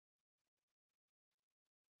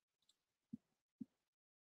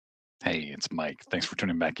Hey, it's Mike. Thanks for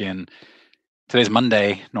tuning back in. Today's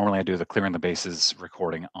Monday. Normally I do the Clearing the Bases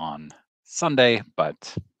recording on Sunday,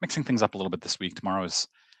 but mixing things up a little bit this week. Tomorrow is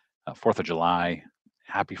 4th of July.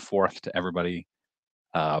 Happy 4th to everybody.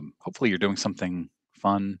 Hopefully you're doing something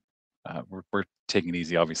fun. We're taking it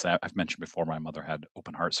easy. Obviously, I've mentioned before my mother had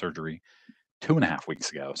open heart surgery 2.5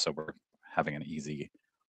 weeks ago. So we're having an easy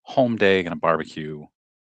home day, gonna barbecue,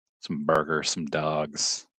 some burgers, some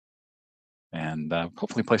dogs, and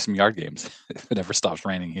hopefully play some yard games if it ever stops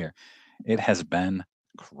raining here. It has been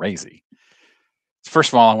crazy. First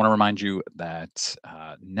of all, I want to remind you that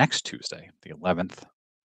next Tuesday, the 11th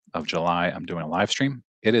of July, I'm doing a live stream.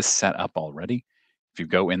 It is set up already. If you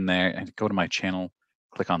go in there and go to my channel,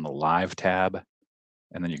 click on the live tab,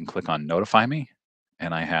 and then you can click on notify me.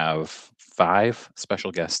 And I have 5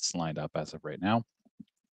 special guests lined up as of right now,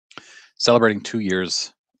 celebrating 2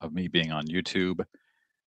 years of me being on YouTube.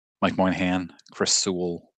 Mike Moynihan, Chris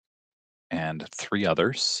Sewell, and 3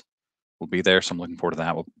 others will be there. So I'm looking forward to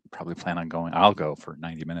that. We'll probably plan on going. I'll go for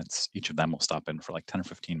 90 minutes. Each of them will stop in for like 10 or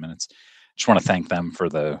 15 minutes. Just want to thank them for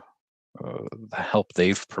the help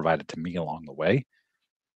they've provided to me along the way.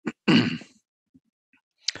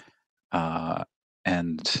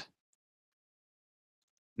 And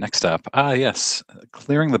next up, yes,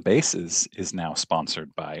 Clearing the Bases is now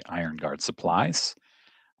sponsored by Iron Guard Supplies.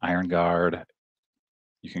 Iron Guard,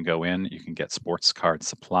 you can go in, you can get sports card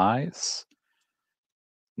supplies,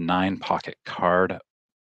 9 pocket card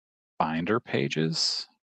binder pages.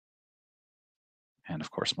 And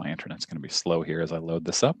of course, my internet's going to be slow here as I load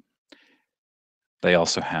this up. They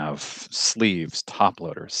also have sleeves, top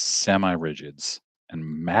loaders, semi-rigids, and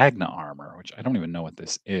Magna armor, which I don't even know what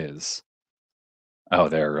this is. Oh,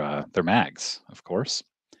 they're mags, of course.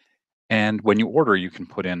 And when you order, you can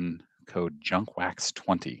put in code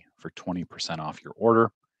JUNKWAX20 for 20% off your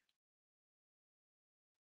order.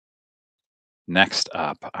 Next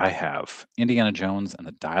up, I have Indiana Jones and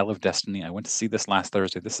the Dial of Destiny. I went to see this last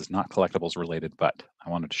Thursday. This is not collectibles related, but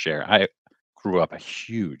I wanted to share. I grew up a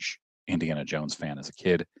huge Indiana Jones fan as a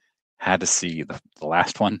kid. Had to see the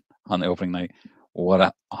last one on the opening night. What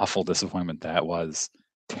an awful disappointment that was.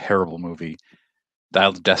 Terrible movie.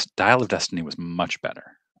 Dial of Destiny was much better.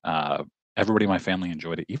 Everybody in my family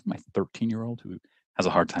enjoyed it. Even my 13-year-old who has a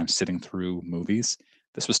hard time sitting through movies.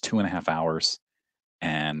 This was 2.5 hours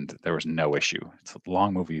and there was no issue. It's a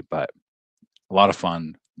long movie, but a lot of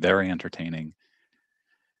fun, very entertaining.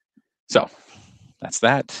 So that's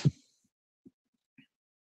that.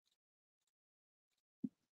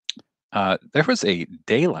 There was a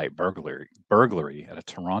daylight burglary at a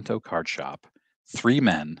Toronto card shop. 3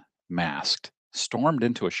 men, masked, stormed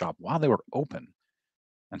into a shop while they were open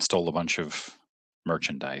and stole a bunch of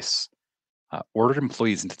merchandise. Ordered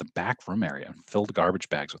employees into the back room area and filled garbage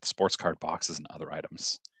bags with sports card boxes and other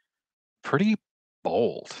items. Pretty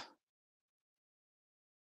bold.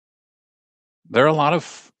 There are a lot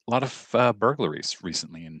of burglaries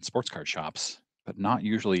recently in sports card shops, but not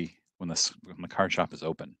usually when the card shop is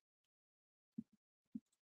open.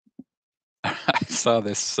 I saw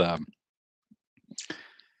this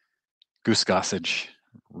Goose Gossage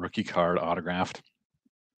rookie card autographed.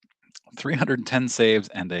 310 saves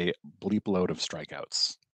and a bleep load of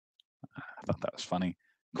strikeouts. I thought that was funny.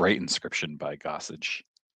 Great inscription by Gossage.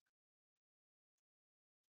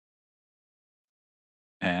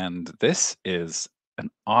 And this is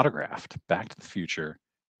an autographed Back to the Future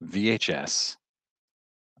VHS.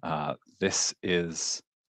 This is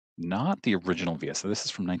not the original VHS. So this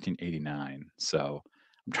is from 1989. So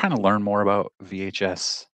I'm trying to learn more about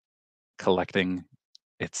VHS collecting.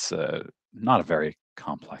 It's not a very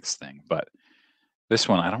complex thing, but this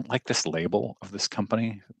one, I don't like this label of this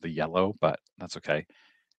company, the yellow, but that's okay.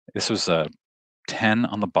 This was a 10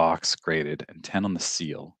 on the box graded and 10 on the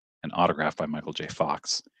seal and autographed by Michael J.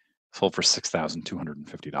 Fox. Sold for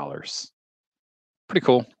 $6,250. Pretty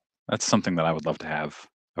cool. That's something that I would love to have.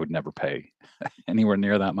 I would never pay anywhere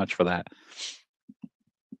near that much for that.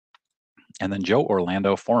 And then Joe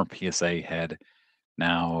Orlando, former PSA head,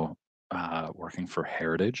 now working for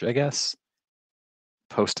Heritage, I guess,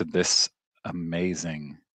 posted this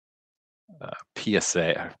amazing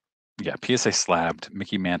PSA, PSA slabbed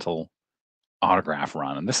Mickey Mantle autograph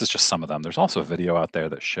run. And this is just some of them. There's also a video out there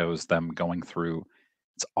that shows them going through.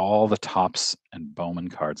 It's all the tops and Bowman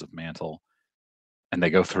cards of Mantle. And they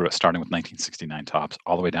go through it starting with 1969 tops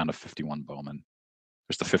all the way down to 51 Bowman.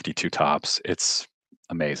 There's the 52 tops. It's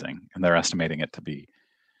amazing. And they're estimating it to be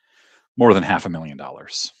more than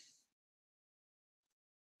 $500,000.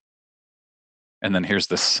 And then here's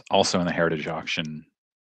this also in the Heritage auction.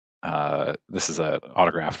 This is a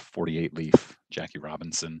autographed 48 leaf Jackie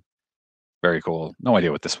Robinson. Very cool. No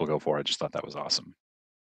idea what this will go for. I just thought that was awesome.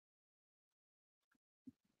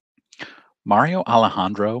 Mario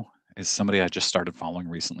Alejandro is somebody I just started following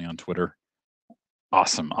recently on Twitter.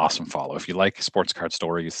 Awesome, awesome follow. If you like sports card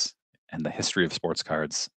stories and the history of sports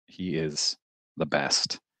cards, he is the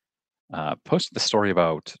best. Posted the story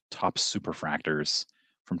about top superfractors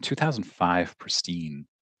from 2005 pristine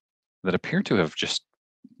that appear to have just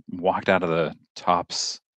walked out of the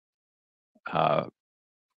Topps uh,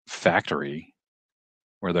 factory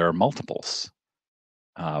where there are multiples.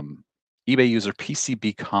 eBay user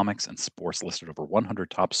PCB Comics and Sports listed over 100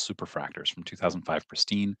 top superfractors from 2005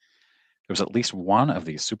 pristine. There was at least one of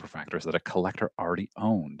these superfractors that a collector already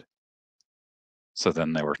owned. So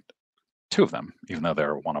then there were two of them, even though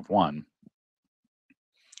they're one of one.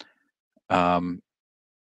 What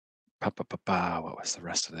was the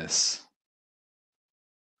rest of this?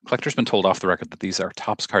 Collector's been told off the record that these are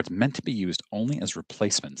Topps cards meant to be used only as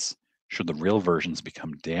replacements should the real versions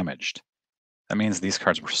become damaged. That means these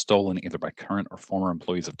cards were stolen either by current or former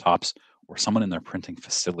employees of Topps or someone in their printing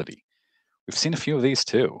facility. We've seen a few of these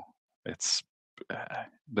too. It's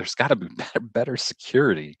there's got to be better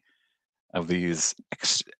security of these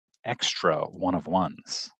extra one of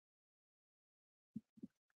ones.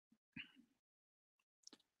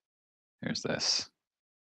 Here's this.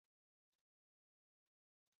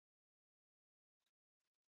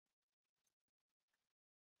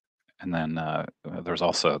 And then there's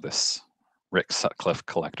also this Rick Sutcliffe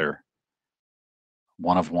collector.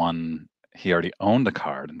 One of one, he already owned a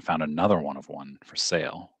card and found another one of one for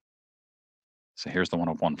sale. So here's the one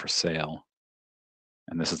of one for sale.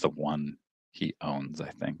 And this is the one he owns, I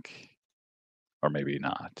think. Or maybe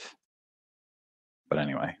not. But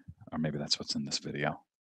anyway, or maybe that's what's in this video.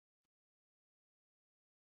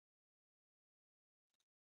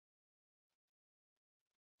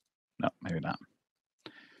 No, maybe not.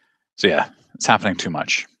 So yeah, it's happening too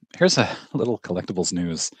much. Here's a little collectibles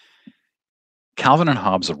news. Calvin and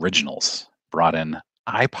Hobbes Originals brought in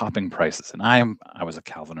eye-popping prices, and I was a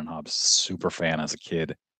Calvin and Hobbes super fan as a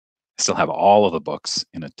kid. I still have all of the books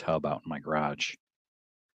in a tub out in my garage.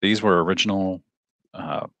 These were original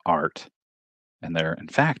art, and they're in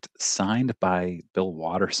fact signed by Bill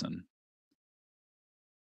Watterson.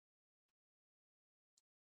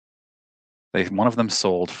 One of them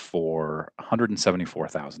sold for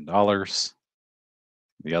 $174,000.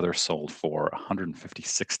 The other sold for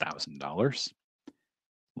 $156,000.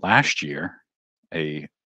 Last year, a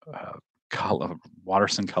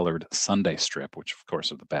Watterson colored Sunday strip, which of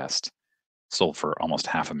course are the best, sold for almost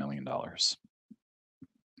 $500,000.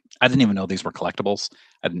 I didn't even know these were collectibles.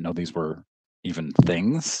 I didn't know these were even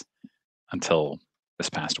things until this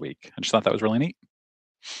past week. I just thought that was really neat.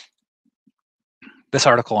 This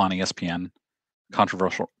article on ESPN,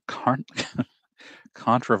 controversial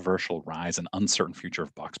rise and uncertain future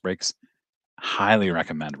of box breaks. Highly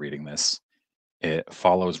recommend reading this. It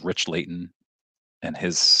follows Rich Layton and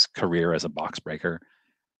his career as a box breaker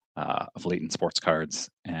of Layton Sports Cards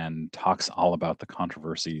and talks all about the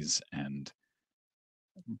controversies and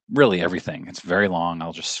really everything. It's very long.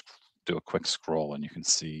 I'll just do a quick scroll and you can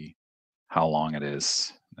see how long it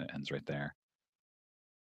is. It ends right there.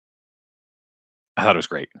 I thought it was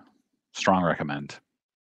great. Strong recommend.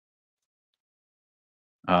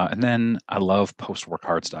 And then I love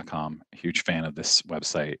postwarcards.com. Huge fan of this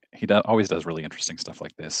website. He always does really interesting stuff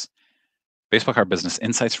like this. Baseball card business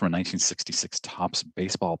insights from a 1966 Topps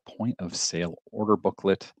baseball point of sale order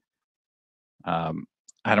booklet.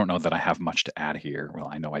 I don't know that I have much to add here. Well,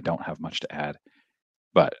 I know I don't have much to add,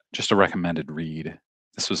 but just a recommended read.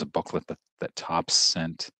 This was a booklet that Topps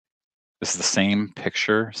sent. This is the same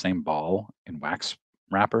picture, same ball in wax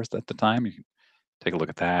wrappers at the time. You can take a look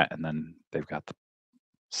at that, and then they've got the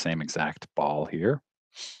same exact ball here.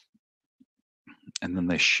 And then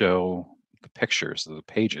they show the pictures of the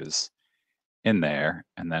pages in there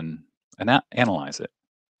and then analyze it.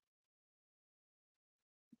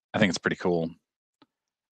 I think it's pretty cool.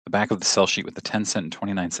 The back of the sell sheet with the 10-cent and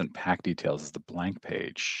 29-cent pack details is the blank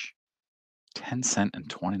page. 10-cent and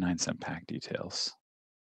 29-cent pack details.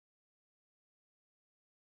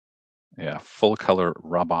 Yeah, full color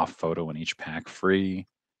rub off photo in each pack free. I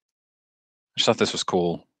just thought this was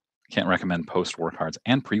cool. Can't recommend post-war cards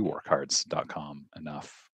and pre-war cards.com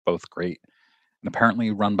enough. Both great and apparently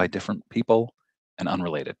run by different people and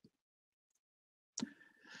unrelated.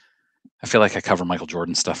 I feel like I cover Michael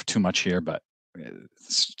Jordan stuff too much here, but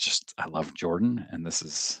it's just, I love Jordan, and this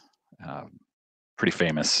is pretty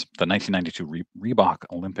famous. The 1992 Reebok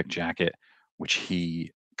Olympic jacket, which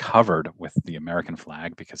he covered with the American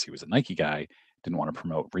flag because he was a Nike guy, didn't want to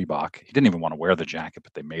promote Reebok. He didn't even want to wear the jacket,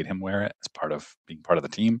 but they made him wear it as part of being part of the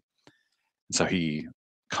team. So he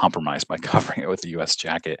compromised by covering it with the US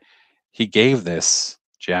jacket. He gave this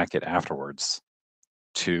jacket afterwards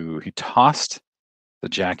he tossed the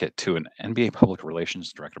jacket to an NBA public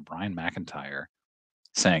relations director, Brian McIntyre,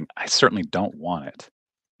 saying, "I certainly don't want it."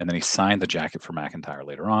 And then he signed the jacket for McIntyre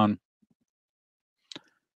later on.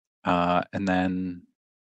 And then,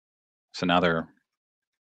 so now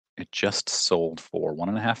it just sold for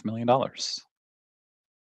 $1.5 million.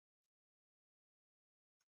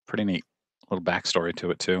 Pretty neat. Little backstory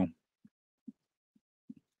to it too.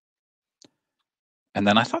 And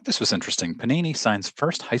then I thought this was interesting. Panini signs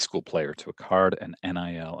first high school player to a card and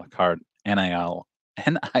NIL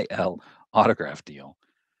autograph deal.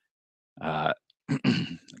 Uh,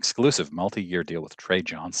 exclusive multi-year deal with Trey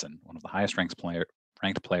Johnson, one of the highest ranked players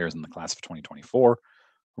in the class of 2024,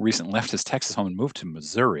 who recently left his Texas home and moved to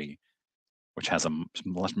Missouri, which has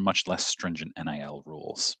much less stringent NIL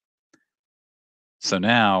rules. So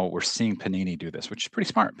now we're seeing Panini do this, which is pretty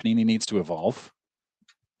smart. Panini needs to evolve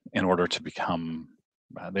in order to become,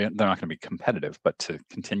 they're not going to be competitive, but to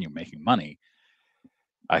continue making money.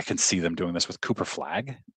 I can see them doing this with Cooper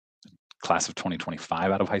Flagg, class of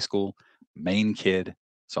 2025 out of high school, Maine kid.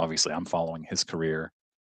 So obviously I'm following his career.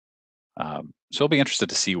 So I'll be interested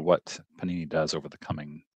to see what Panini does over the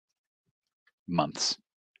coming months.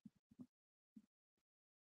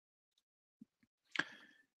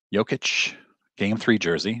 Jokic, Game 3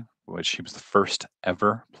 jersey, which he was the first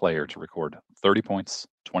ever player to record 30 points,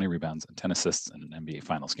 20 rebounds, and 10 assists in an NBA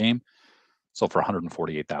Finals game. Sold for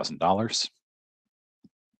 $148,000.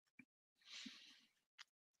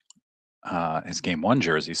 His Game 1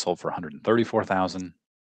 jersey sold for $134,000.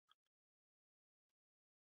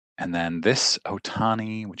 And then this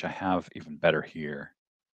Otani, which I have even better here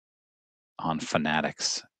on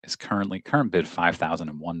Fanatics, is current bid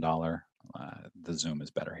 $5,001. The zoom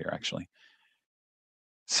is better here, actually.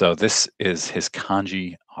 So this is his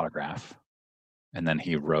kanji autograph. And then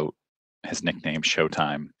he wrote his nickname,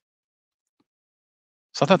 Showtime.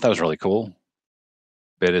 So I thought that was really cool.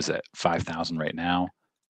 Bid is at $5,000 right now.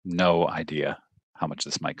 No idea how much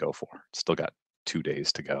this might go for. Still got 2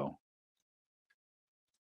 days to go.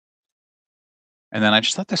 And then I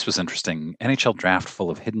just thought this was interesting. NHL draft full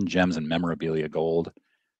of hidden gems and memorabilia gold.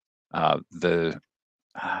 The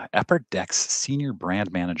Epper Deck's senior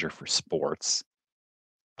brand manager for sports,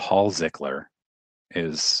 Paul Zickler,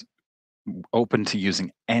 is open to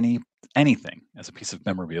using anything as a piece of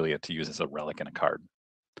memorabilia to use as a relic in a card.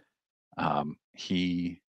 Let's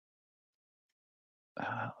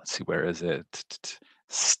see, where is it?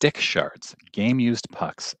 Stick shards, game-used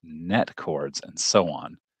pucks, net cords, and so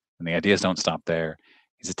on. And the ideas don't stop there.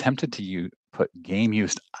 He's attempted to put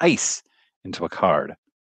game-used ice into a card,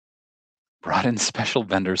 brought in special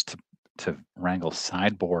vendors to wrangle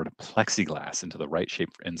sideboard plexiglass into the right shape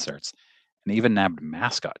for inserts, and even nabbed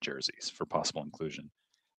mascot jerseys for possible inclusion.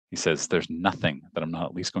 He says, "There's nothing that I'm not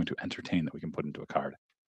at least going to entertain that we can put into a card."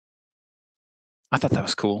 I thought that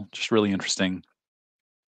was cool. Just really interesting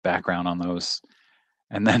background on those.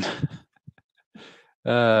 And then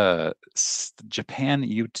Japan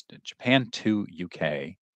to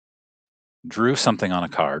UK drew something on a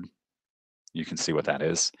card. You can see what that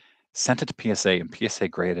is. Sent it to PSA, and PSA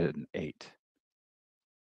graded an 8.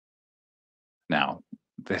 Now,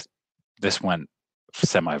 this went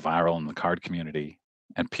semi-viral in the card community,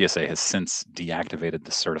 and PSA has since deactivated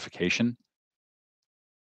the certification.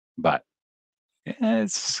 But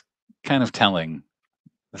it's kind of telling,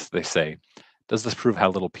 as they say, does this prove how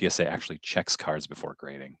little PSA actually checks cards before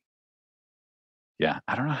grading? Yeah,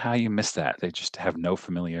 I don't know how you miss that. They just have no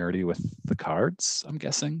familiarity with the cards, I'm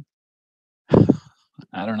guessing.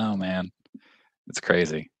 I don't know, man. It's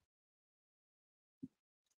crazy.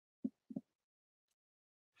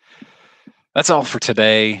 That's all for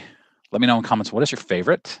today. Let me know in comments, what is your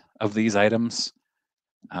favorite of these items?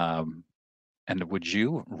 And would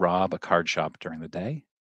you rob a card shop during the day,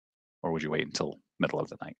 or would you wait until middle of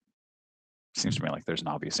the night? Seems to me like there's an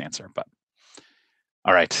obvious answer, but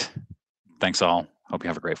all right. Thanks all. Hope you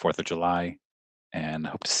have a great 4th of July, and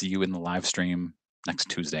hope to see you in the live stream next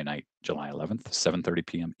Tuesday night, July 11th, 7:30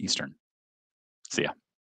 p.m. Eastern. See ya.